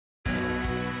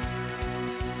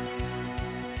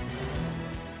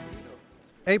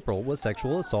April was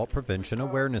Sexual Assault Prevention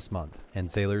Awareness Month, and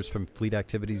sailors from Fleet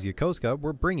Activities Yokosuka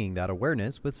were bringing that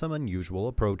awareness with some unusual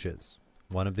approaches.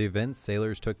 One of the events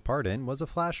sailors took part in was a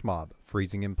flash mob,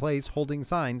 freezing in place holding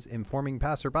signs informing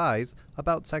passerbys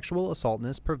about sexual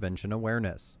assaultness prevention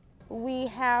awareness. We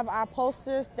have our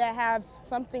posters that have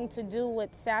something to do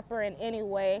with SAPR in any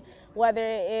way, whether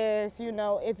it is,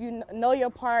 if you know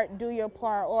your part, do your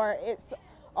part, or it's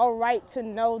all right to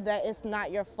know that it's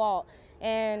not your fault.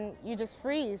 And you just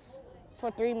freeze for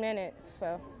 3 minutes,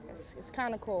 so it's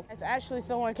kind of cool. It's actually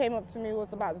someone came up to me,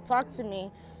 was about to talk to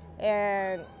me,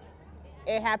 and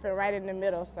it happened right in the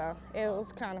middle, so it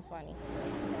was kind of funny.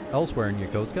 Elsewhere in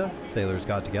Yokosuka, sailors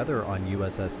got together on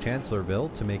USS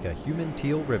Chancellorville to make a human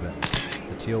teal ribbon.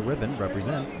 The teal ribbon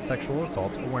represents sexual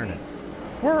assault awareness.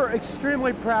 We're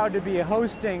extremely proud to be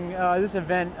hosting this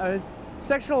event.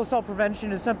 Sexual assault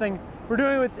prevention is something we're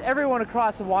doing with everyone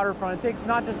across the waterfront. It takes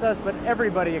not just us, but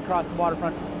everybody across the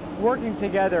waterfront working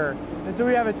together. And so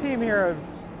we have a team here of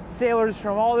sailors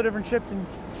from all the different ships and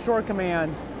shore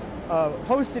commands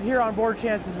hosted here on board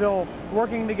Chancellorsville,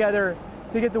 working together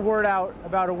to get the word out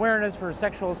about awareness for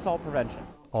sexual assault prevention.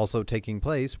 Also taking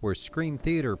place were screen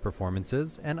theater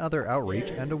performances and other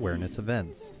outreach and awareness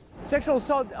events. Sexual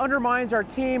assault undermines our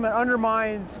team, it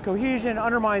undermines cohesion,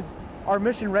 undermines our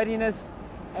mission readiness,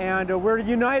 and we're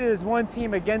united as one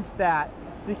team against that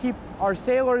to keep our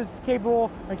sailors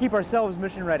capable and keep ourselves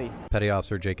mission ready. Petty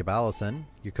Officer Jacob Allison,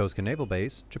 Yokosuka Naval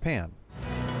Base, Japan.